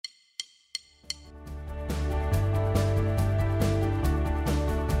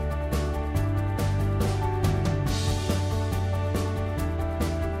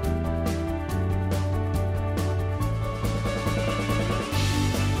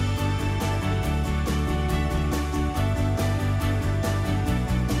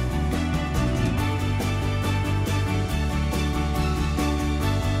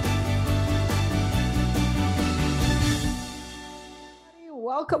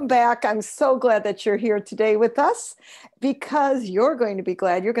welcome back. I'm so glad that you're here today with us because you're going to be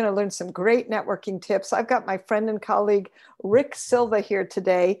glad. You're going to learn some great networking tips. I've got my friend and colleague, Rick Silva, here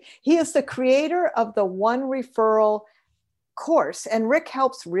today. He is the creator of the One Referral course, and Rick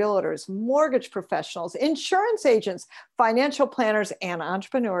helps realtors, mortgage professionals, insurance agents, financial planners, and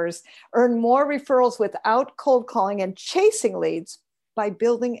entrepreneurs earn more referrals without cold calling and chasing leads by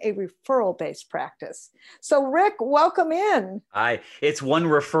building a referral-based practice. So Rick, welcome in. Hi, it's one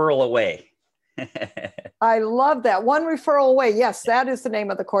referral away. I love that. One referral away. Yes, that is the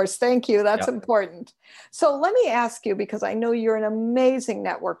name of the course. Thank you. That's important. So let me ask you, because I know you're an amazing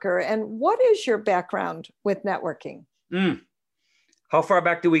networker, and what is your background with networking? How far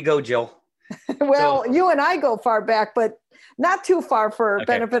back do we go, Jill? Well, you and I go far back, but not too far for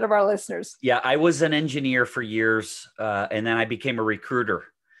benefit of our listeners. Yeah, I was an engineer for years, and then I became a recruiter,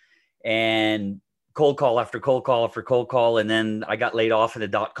 and cold call after cold call after cold call, and then I got laid off in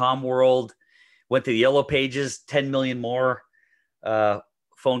the .com world, went to the Yellow Pages, 10 million more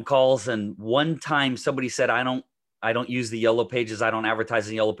phone calls, and one time somebody said, I don't use the Yellow Pages, I don't advertise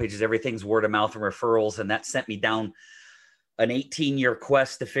in Yellow Pages, everything's word of mouth and referrals, and that sent me down an 18-year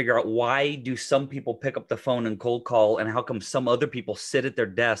quest to figure out why do some people pick up the phone and cold call, and how come some other people sit at their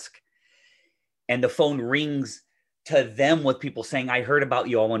desk and the phone rings to them with people saying, I heard about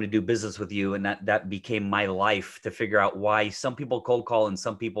you, I want to do business with you. And that became my life, to figure out why some people cold call and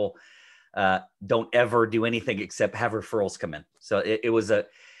some people don't ever do anything except have referrals come in. So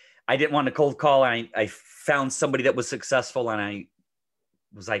I didn't want to cold call. I found somebody that was successful, and I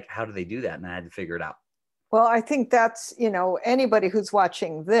was like, how do they do that? And I had to figure it out. Well, I think that's, anybody who's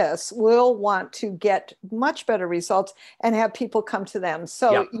watching this will want to get much better results and have people come to them.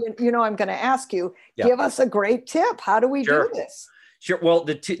 So, I'm going to ask you, give us a great tip. How do we do this? Sure. Well,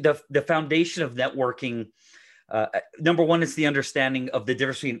 the foundation of networking, number one, is the understanding of the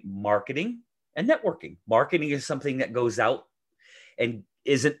difference between marketing and networking. Marketing is something that goes out and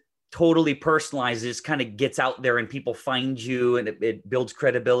isn't totally personalized. It just kind of gets out there and people find you, and it builds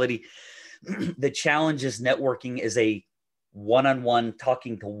credibility. The challenge is networking is a one-on-one,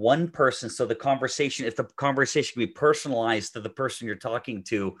 talking to one person. So the conversation, if the conversation can be personalized to the person you're talking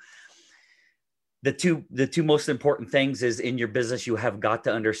to, the two most important things is, in your business, you have got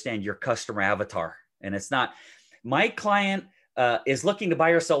to understand your customer avatar. And it's not, my client is looking to buy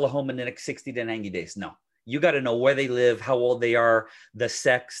or sell a home in the next 60 to 90 days. No, you got to know where they live, how old they are, the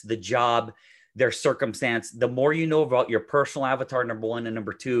sex, the job, their circumstance. The more you know about your personal avatar, number one, and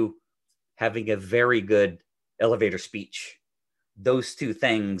number two, having a very good elevator speech. Those two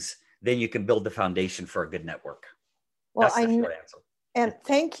things, then you can build the foundation for a good network. Well, that's the short answer. And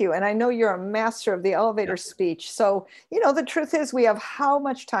thank you. And I know you're a master of the elevator speech. So, the truth is, we have how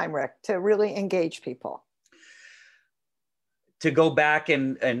much time, Rick, to really engage people? To go back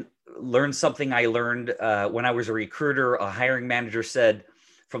and learn something I learned when I was a recruiter, a hiring manager said,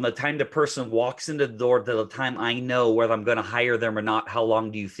 from the time the person walks into the door to the time I know whether I'm going to hire them or not, how long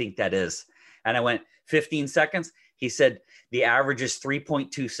do you think that is? And I went, 15 seconds. He said, the average is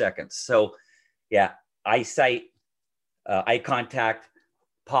 3.2 seconds. So eyesight, eye contact,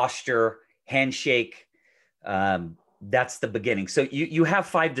 posture, handshake. That's the beginning. So you have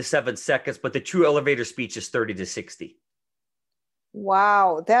 5 to 7 seconds, but the true elevator speech is 30 to 60.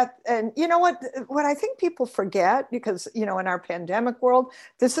 Wow. And you know what I think people forget, because, in our pandemic world,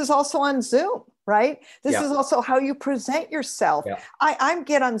 this is also on Zoom, right? This is also how you present yourself. I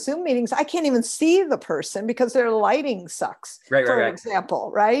get on Zoom meetings, I can't even see the person because their lighting sucks, for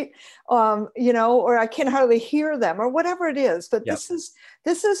example, right? Or I can hardly hear them, or whatever it is. But this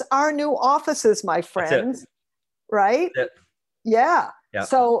is our new offices, my friends, right? Yeah.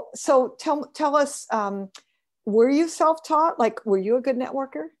 So tell us, were you self-taught? Like, were you a good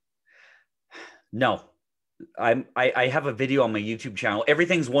networker? No, I have a video on my YouTube channel.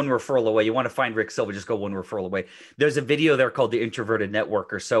 Everything's one referral away. You want to find Rick Silva, just go one referral away. There's a video there called The Introverted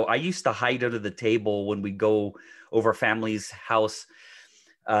Networker. So I used to hide under the table when we go over family's house.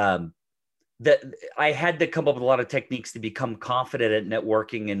 That I had to come up with a lot of techniques to become confident at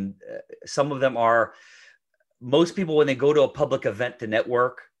networking. And some of them are, most people, when they go to a public event to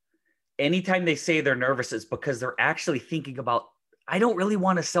network, anytime they say they're nervous, it's because they're actually thinking about, I don't really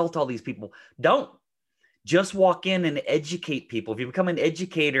want to sell to all these people. Don't. Just walk in and educate people. If you become an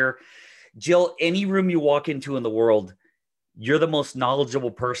educator, Jill, any room you walk into in the world, you're the most knowledgeable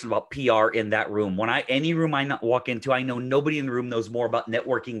person about PR in that room. Any room I walk into, I know nobody in the room knows more about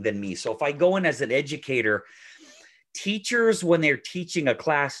networking than me. So if I go in as an educator, teachers, when they're teaching a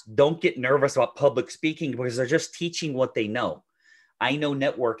class, don't get nervous about public speaking, because they're just teaching what they know. I know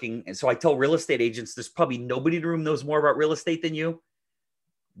networking. And so I tell real estate agents, there's probably nobody in the room knows more about real estate than you.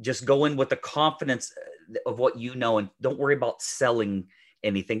 just go in with the confidence of what you know, and don't worry about selling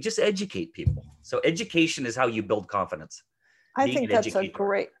anything. Just educate people. So education is how you build confidence. I think that's a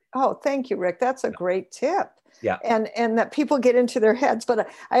great, oh, thank you, Rick. That's a great tip. Yeah. And that people get into their heads. But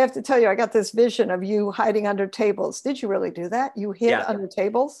I have to tell you, I got this vision of you hiding under tables. Did you really do that? You hid under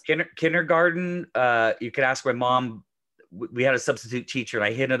tables? Kindergarten, you could ask my mom. We had a substitute teacher and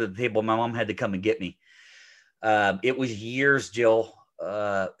I hid under the table. My mom had to come and get me. It was years, Jill.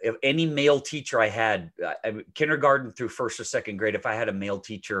 If any male teacher I had, kindergarten through first or second grade, if I had a male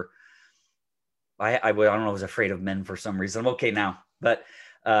teacher, I don't know, I was afraid of men for some reason. I'm okay now, but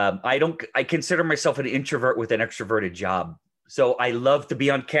I consider myself an introvert with an extroverted job. So I love to be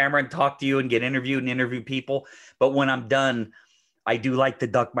on camera and talk to you and get interviewed and interview people. But when I'm done, I do like to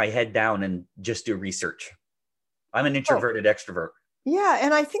duck my head down and just do research. I'm an introverted extrovert. Yeah.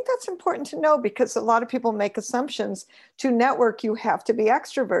 And I think that's important to know, because a lot of people make assumptions. To network, you have to be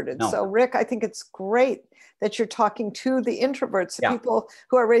extroverted. No. So Rick, I think it's great that you're talking to the introverts, the people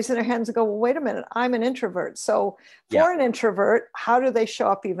who are raising their hands and go, well, wait a minute, I'm an introvert. So for an introvert, how do they show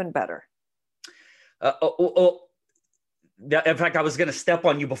up even better? In fact, I was going to step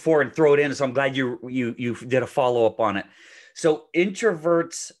on you before and throw it in. So I'm glad you did a follow-up on it. So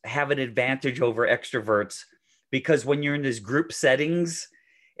introverts have an advantage over extroverts, because when you're in these group settings,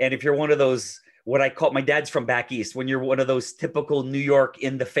 and if you're one of those, what I call, my dad's from back east, when you're one of those typical New York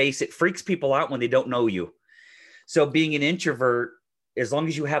in the face, it freaks people out when they don't know you. So being an introvert, as long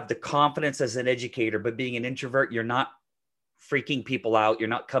as you have the confidence as an educator, but being an introvert, you're not freaking people out. You're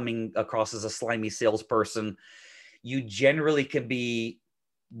not coming across as a slimy salesperson. You generally can be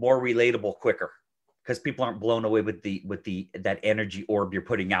more relatable quicker, because people aren't blown away with that energy orb you're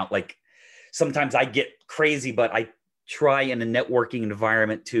putting out. Like, sometimes I get crazy, but I try in a networking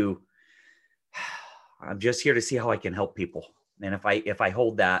environment to, I'm just here to see how I can help people. And if I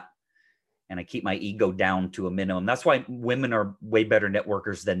hold that and I keep my ego down to a minimum, that's why women are way better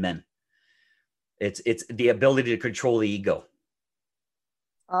networkers than men. It's the ability to control the ego.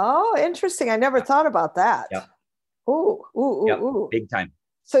 Oh, interesting. I never thought about that. Yeah. Ooh. Big time.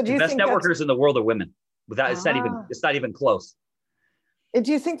 So do you think the best networkers in the world are women? Without, it's not even close.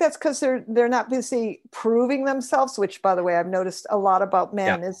 Do you think that's because they're not busy proving themselves? Which, by the way, I've noticed a lot about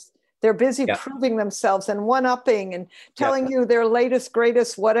men is they're busy proving themselves and one-upping and telling you their latest,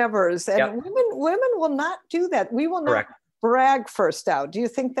 greatest whatevers. And women will not do that. We will not brag first out. Do you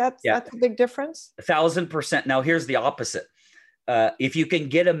think that's a big difference? 1,000%. Now, here's the opposite. If you can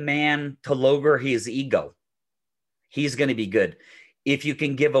get a man to lower his ego, he's going to be good. If you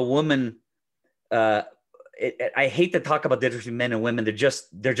can give a woman, I hate to talk about the difference between men and women. There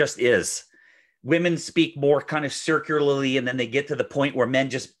just is. Women speak more kind of circularly, and then they get to the point where men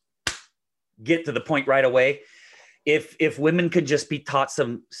just get to the point right away. If women could just be taught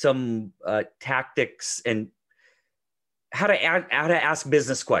some tactics and how to ask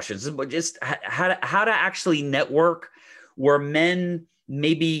business questions, just how to actually network, where men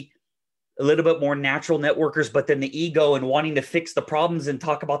maybe a little bit more natural networkers, but then the ego and wanting to fix the problems and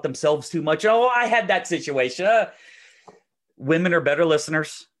talk about themselves too much. Oh, I had that situation. Women are better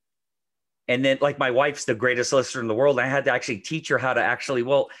listeners. And then, like, my wife's the greatest listener in the world. I had to actually teach her how to actually,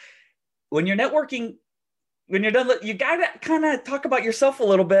 when you're networking, when you're done, you got to kind of talk about yourself a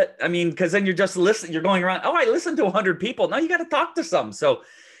little bit. I mean, because then you're just listening. You're going around, oh, I listened to 100 people. Now you got to talk to some. So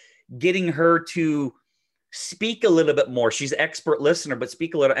getting her to speak a little bit more. She's an expert listener, but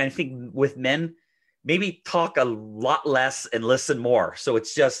speak a little. And I think with men, maybe talk a lot less and listen more. So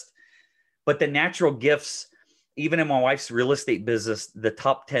it's just, but the natural gifts, even in my wife's real estate business, the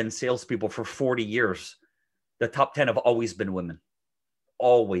top 10 salespeople for 40 years, the top 10 have always been women.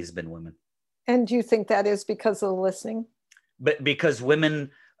 Always been women. And do you think that is because of the listening? But because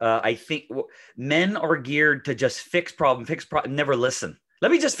women, I think men are geared to just fix problem, never listen. Let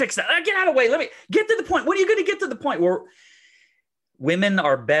me just fix that. Get out of the way. Let me get to the point. When are you going to get to the point where women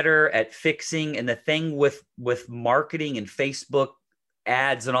are better at fixing? And the thing with marketing and Facebook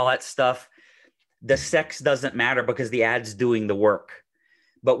ads and all that stuff, the sex doesn't matter because the ad's doing the work.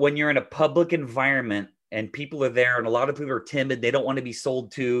 But when you're in a public environment and people are there and a lot of people are timid, they don't want to be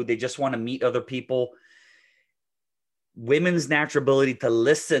sold to, they just want to meet other people. Women's natural ability to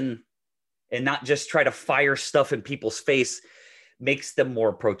listen and not just try to fire stuff in people's face makes them more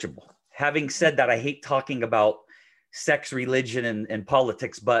approachable. Having said that, I hate talking about sex, religion, and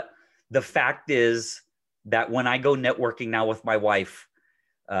politics, but the fact is that when I go networking now with my wife,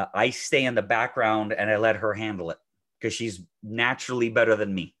 I stay in the background and I let her handle it because she's naturally better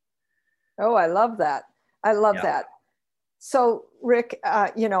than me. Oh, I love that. I love that. So Rick,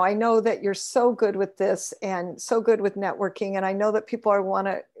 I know that you're so good with this and so good with networking. And I know that people want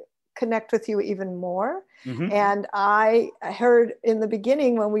to connect with you even more. Mm-hmm. And I heard in the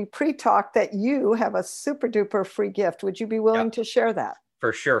beginning when we pre-talked that you have a super duper free gift. Would you be willing to share that?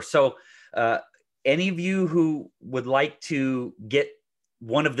 For sure. So any of you who would like to get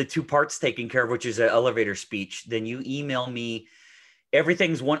one of the 2 parts taken care of, which is an elevator speech, then you email me.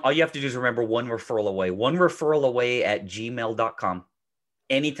 Everything's one. All you have to do is remember one referral away, @gmail.com.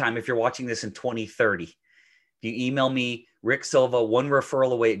 Anytime, if you're watching this in 2030, if you email me, Rick Silva, one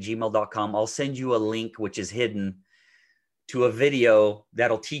referral away @gmail.com, I'll send you a link, which is hidden, to a video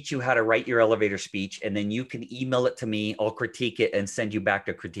that'll teach you how to write your elevator speech. And then you can email it to me. I'll critique it and send you back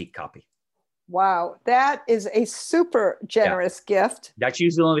a critique copy. Wow. That is a super generous gift. That's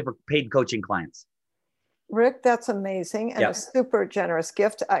usually only for paid coaching clients. Rick, that's amazing. And a super generous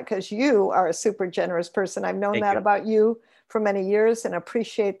gift because you are a super generous person. I've known that about you for many years and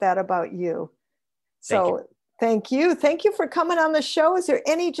appreciate that about you. So thank you. Thank you for coming on the show. Is there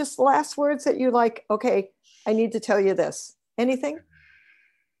any just last words that you like? Okay, I need to tell you this. Anything?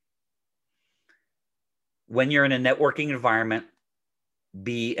 When you're in a networking environment,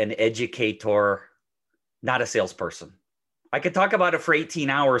 be an educator, not a salesperson. I could talk about it for 18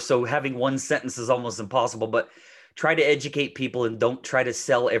 hours, so having one sentence is almost impossible, but try to educate people and don't try to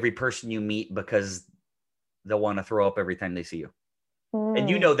sell every person you meet because they'll want to throw up every time they see you. And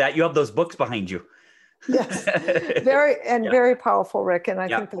you know that. You have those books behind you. Yes, very powerful, Rick. And I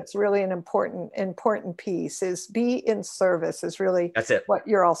think that's really an important piece is be in service is really what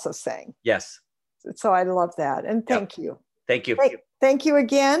you're also saying. Yes. So I love that. And thank you. Thank you. Thank you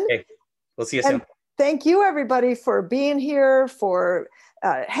again. Okay. We'll see you soon. Thank you, everybody, for being here, for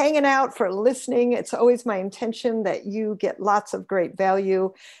hanging out, for listening. It's always my intention that you get lots of great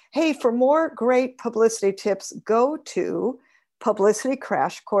value. Hey, for more great publicity tips, go to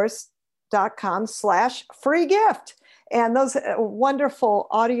publicitycrashcourse.com/free gift. And those wonderful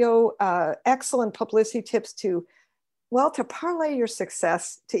audio, excellent publicity tips to parlay your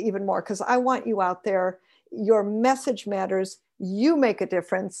success to even more, because I want you out there. Your message matters. You make a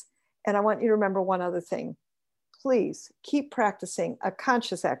difference. And I want you to remember one other thing. Please keep practicing a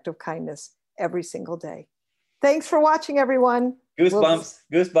conscious act of kindness every single day. Thanks for watching, everyone. Goosebumps.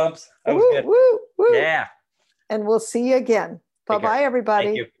 That was good. Woo. Yeah. And we'll see you again. Bye-bye, everybody.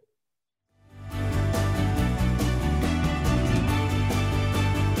 Thank you.